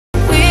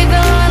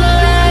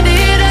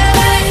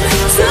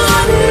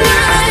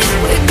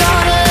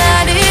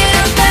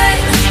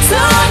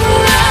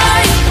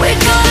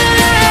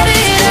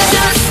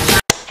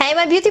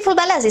beautiful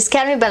bellas, it's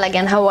Carmiebelle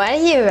again. How are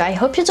you? I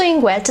hope you're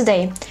doing well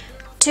today.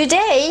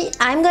 Today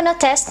I'm gonna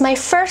test my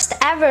first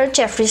ever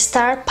Jeffree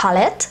Star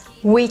palette,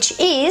 which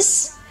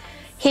is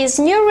his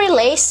new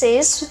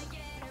releases,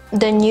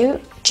 the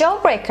new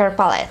Jawbreaker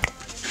palette.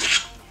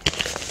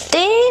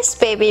 This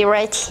baby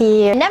right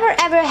here. Never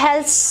ever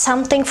had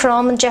something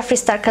from Jeffree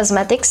Star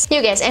Cosmetics.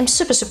 You guys, I'm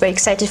super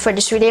excited for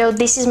this video.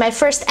 This is my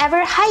first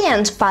ever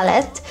high-end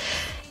palette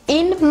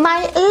in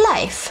my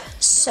life.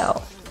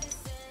 So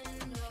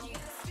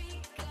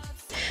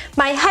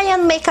my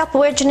high-end makeup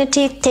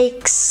virginity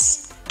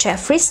takes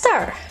Jeffree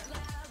Star.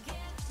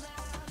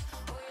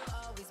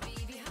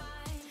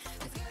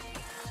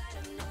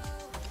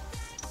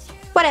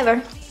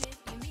 Whatever.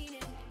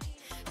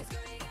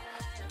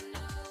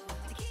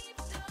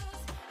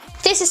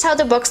 This is how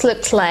the box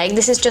looks like.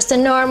 This is just a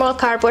normal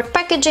cardboard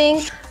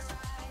packaging.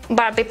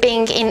 Barbie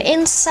pink in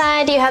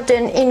inside. You have the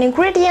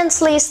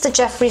ingredients list.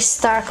 Jeffree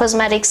Star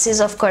Cosmetics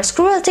is of course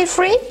cruelty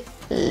free.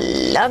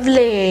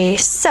 Lovely.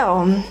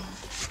 So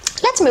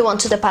let's move on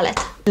to the palette.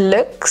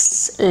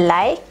 Looks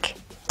like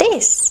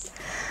this.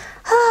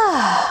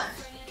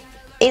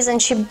 Isn't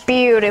she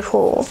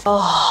beautiful?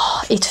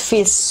 Oh, it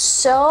feels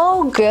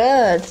so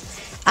good.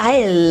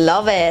 I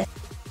love it.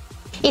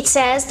 It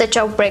says the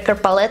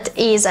Jawbreaker palette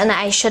is an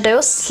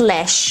eyeshadow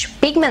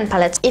 / pigment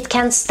palette. It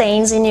can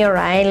stains in your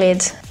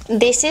eyelid.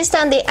 This is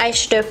then the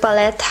eyeshadow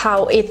palette,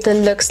 how it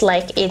looks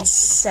like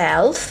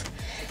itself.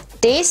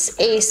 This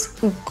is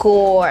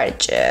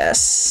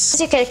gorgeous.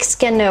 As you guys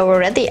can know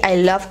already, I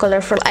love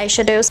colorful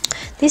eyeshadows.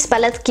 This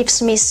palette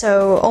gives me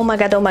so oh my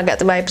god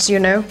vibes, you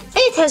know.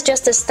 It has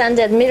just a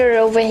standard mirror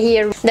over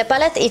here. The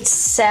palette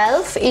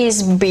itself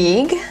is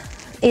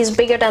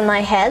bigger than my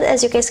head,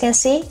 as you guys can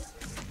see.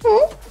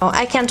 Oh,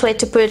 I can't wait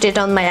to put it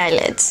on my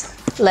eyelids.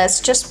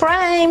 Let's just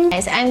prime.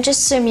 Guys, I'm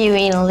just zoom you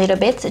in a little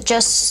bit,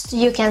 just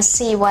you can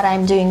see what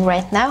I'm doing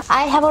right now.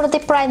 I have already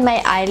primed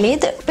my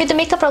eyelid with the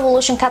Makeup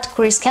Revolution Cut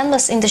Crease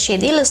Canvas in the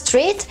shade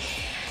Illustrate.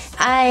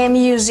 I am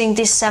using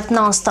this set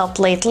non-stop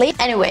lately.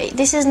 Anyway,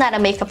 this is not a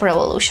Makeup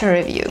Revolution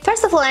review.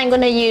 First of all, I'm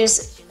gonna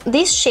use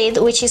this shade,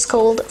 which is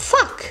called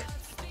Fuck.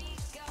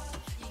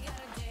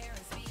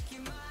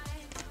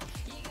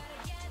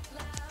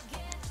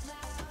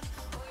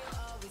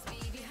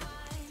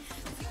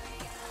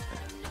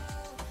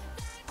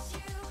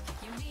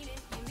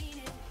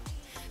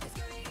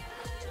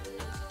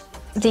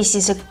 This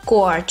is a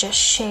gorgeous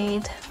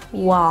shade.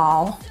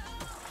 Wow.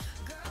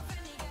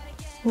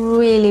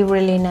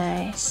 Really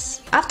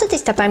nice. After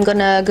this step, I'm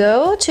gonna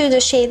go to the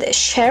shade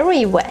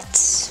Cherry Wet,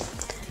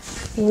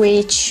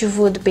 which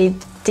would be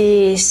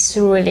this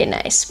really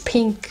nice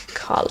pink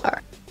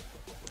color.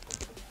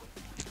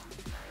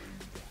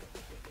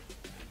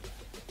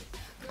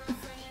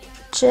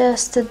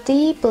 Just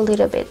deep a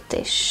little bit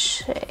this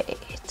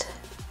shade.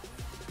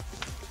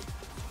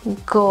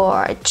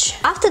 Gorge.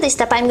 After this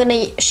step, I'm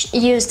gonna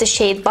use the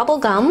shade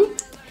Bubblegum,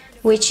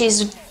 which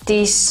is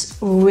this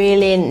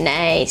really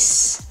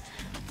nice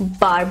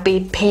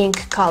Barbie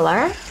pink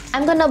color.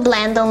 I'm gonna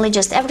blend only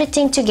just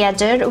everything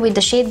together with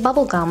the shade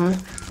Bubblegum,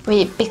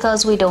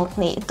 because we don't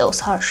need those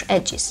harsh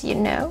edges, you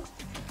know.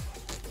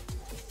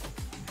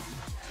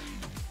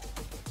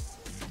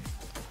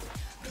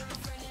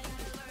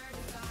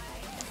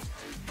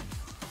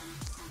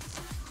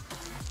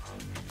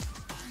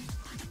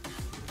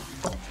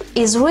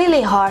 It's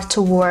really hard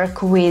to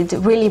work with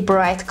really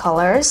bright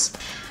colors,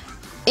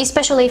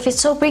 especially if it's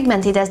so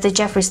pigmented as the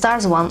Jeffree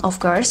Star's one, of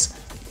course.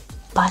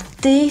 But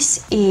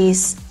this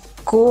is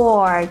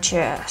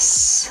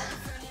gorgeous.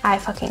 I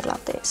fucking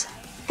love this.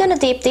 I'm gonna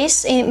dip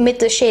this in with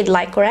the shade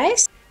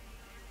Licorice.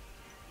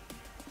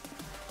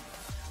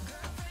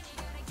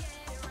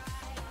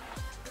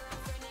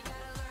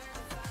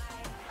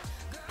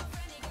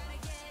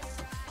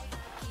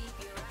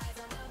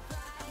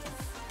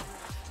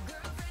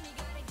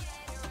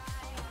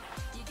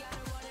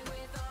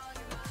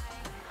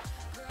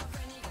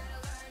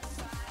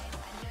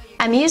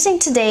 I'm using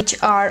today, which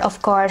are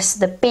of course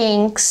the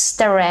pinks,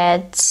 the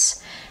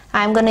reds.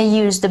 I'm gonna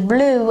use the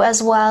blue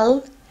as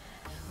well,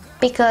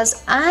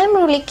 because I'm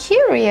really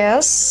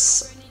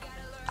curious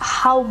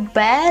how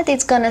bad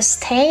it's gonna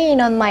stain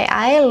on my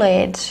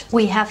eyelid.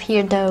 We have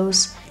here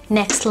those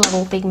next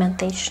level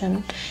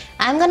pigmentation.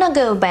 I'm gonna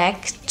go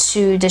back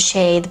to the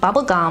shade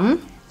Bubblegum,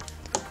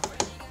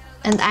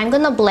 and I'm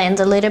gonna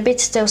blend a little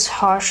bit those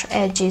harsh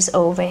edges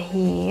over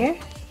here.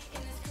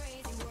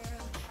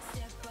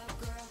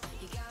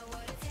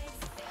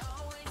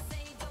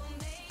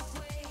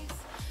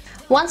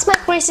 Once my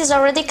crease is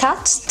already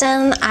cut,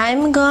 then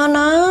I'm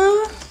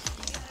gonna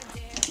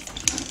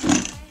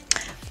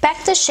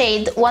pack the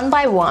shade one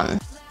by one.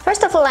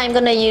 First of all, I'm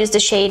gonna use the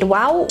shade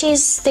Wow, which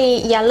is the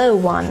yellow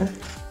one.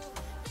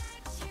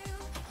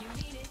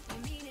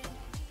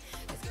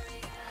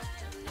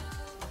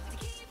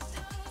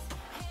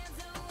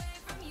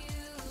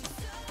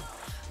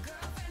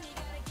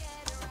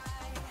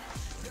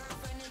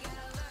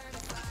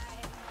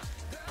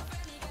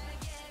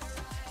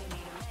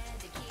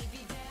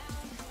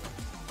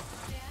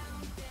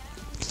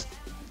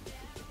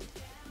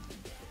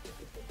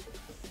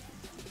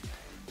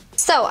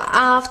 So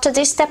after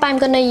this step I'm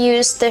gonna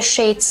use the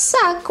shade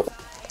Suck,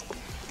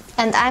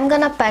 and I'm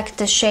gonna pack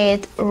the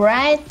shade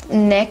right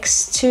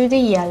next to the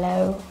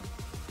yellow.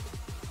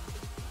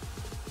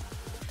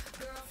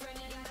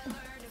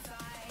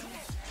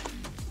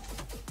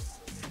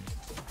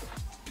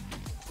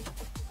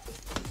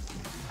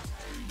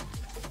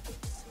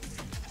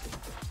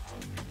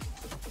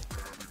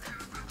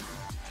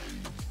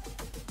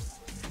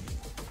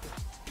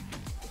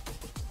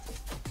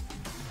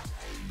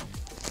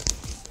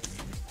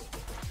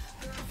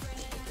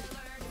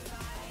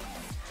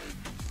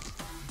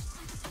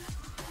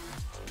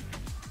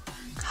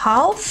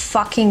 How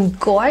fucking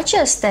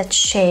gorgeous that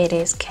shade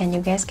is. Can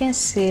you guys can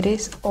see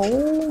this?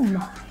 Oh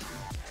my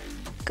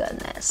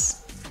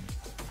goodness.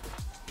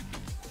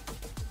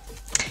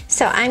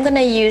 So I'm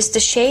gonna use the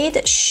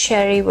shade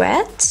Cherry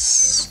Wet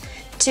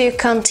to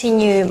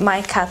continue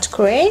my cut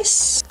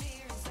crease.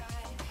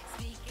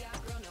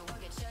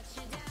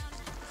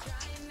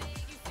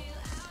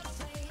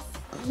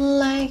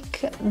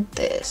 Like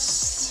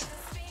this.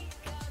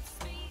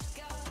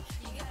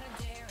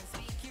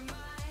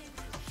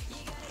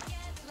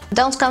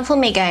 Don't come for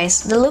me,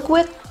 guys. The look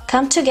will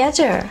come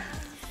together.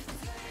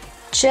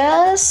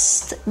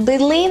 Just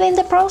believe in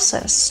the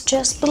process.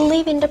 Just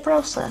believe in the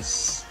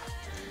process.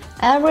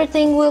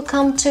 Everything will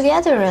come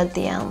together at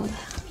the end.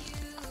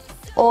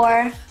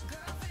 Or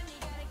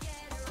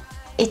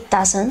it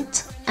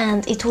doesn't,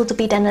 and it would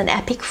be then an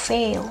epic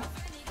fail.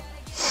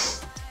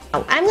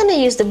 I'm gonna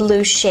use the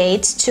blue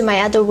shade to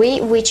my other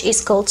eye, which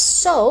is called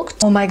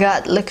Soaked. Oh my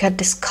god, look at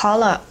this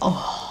color.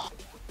 Oh.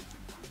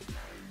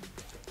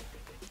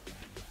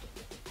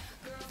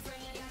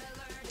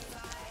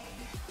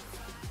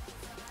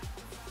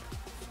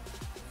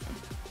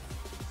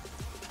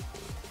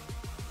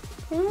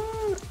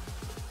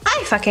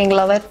 I fucking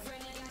love it.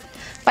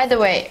 By the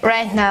way,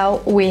 right now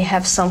we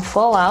have some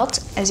fallout,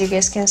 as you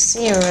guys can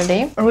see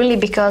already. Really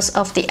because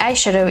of the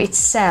eyeshadow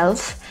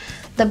itself.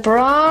 The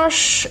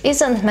brush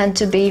isn't meant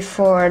to be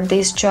for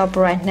this job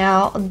right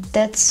now,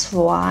 that's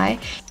why.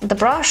 The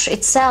brush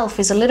itself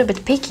is a little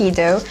bit picky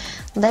though,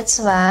 that's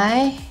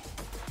why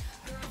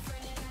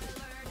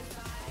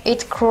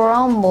it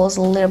crumbles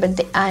a little bit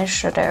the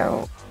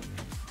eyeshadow.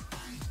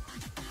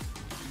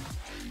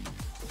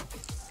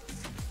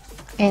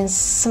 And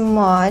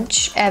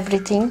smudge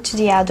everything to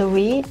the other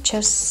eye,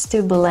 just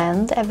to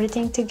blend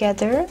everything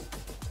together.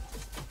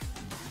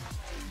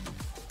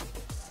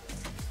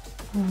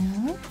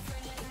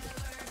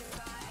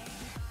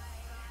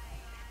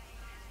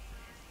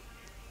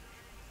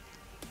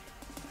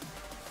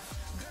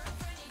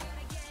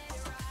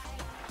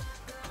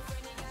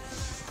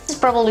 This is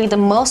probably the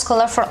most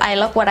colorful eye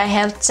look what I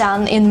have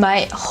done in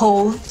my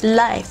whole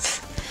life.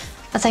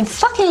 But I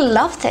fucking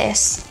love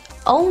this.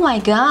 Oh my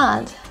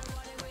god.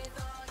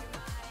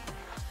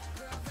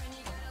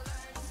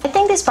 I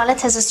think this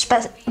palette has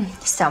a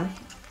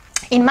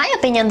in my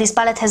opinion, this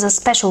palette has a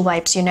special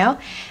vibes, you know.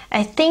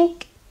 I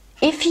think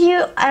if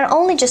you are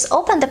only just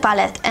open the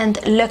palette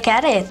and look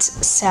at it,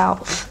 so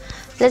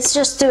let's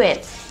just do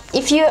it.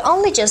 If you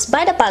only just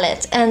buy the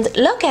palette and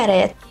look at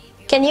it,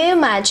 can you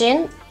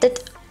imagine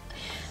that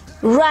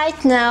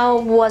right now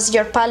was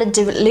your palette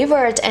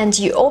delivered and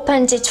you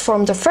opened it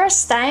from the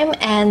first time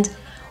and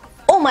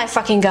oh my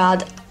fucking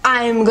god,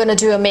 I'm gonna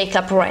do a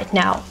makeup right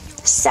now.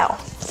 So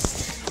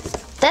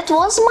that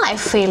was my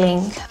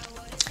feeling.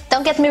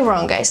 Don't get me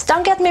wrong, guys,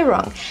 don't get me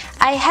wrong.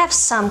 I have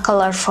some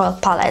colorful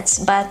palettes,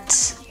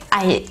 but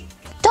I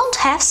don't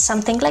have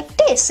something like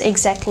this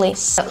exactly.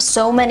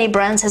 So many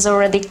brands has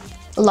already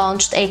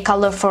launched a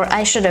colorful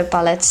eyeshadow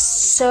palette,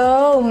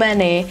 so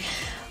many,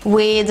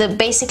 with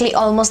basically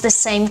almost the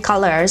same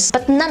colors,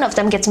 but none of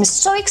them gets me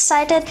so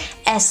excited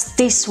as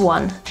this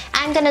one.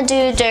 I'm gonna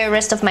do the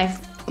rest of my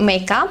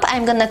makeup.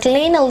 I'm gonna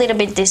clean a little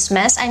bit this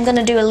mess. I'm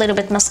gonna do a little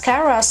bit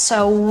mascara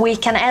so we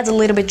can add a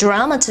little bit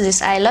drama to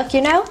this eye look,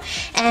 you know.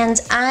 And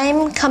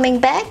I'm coming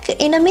back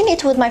in a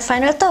minute with my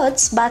final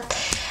thoughts, but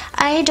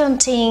I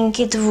don't think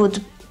it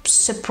would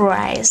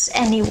surprise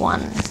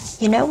anyone,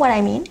 you know what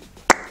I mean.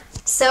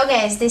 So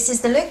guys, this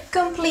is the look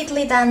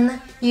completely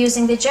done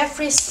using the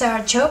Jeffree Star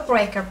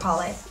Jawbreaker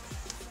palette.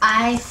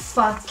 I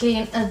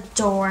fucking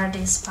adore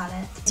this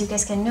palette. As you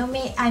guys can know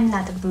me, I'm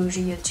not a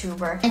bougie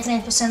YouTuber.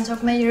 99%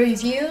 of my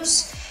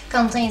reviews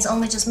contains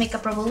only just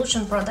Makeup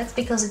Revolution products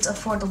because it's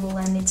affordable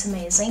and it's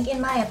amazing in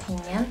my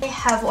opinion. I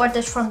have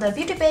ordered from the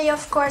Beauty Bay,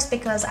 of course,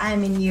 because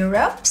I'm in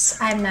Europe.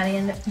 I'm not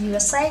in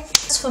USA.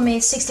 For me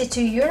it's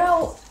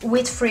 €62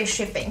 with free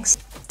shipping.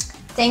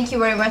 Thank you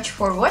very much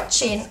for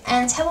watching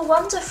and have a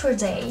wonderful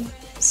day.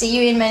 See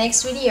you in my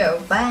next video.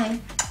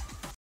 Bye!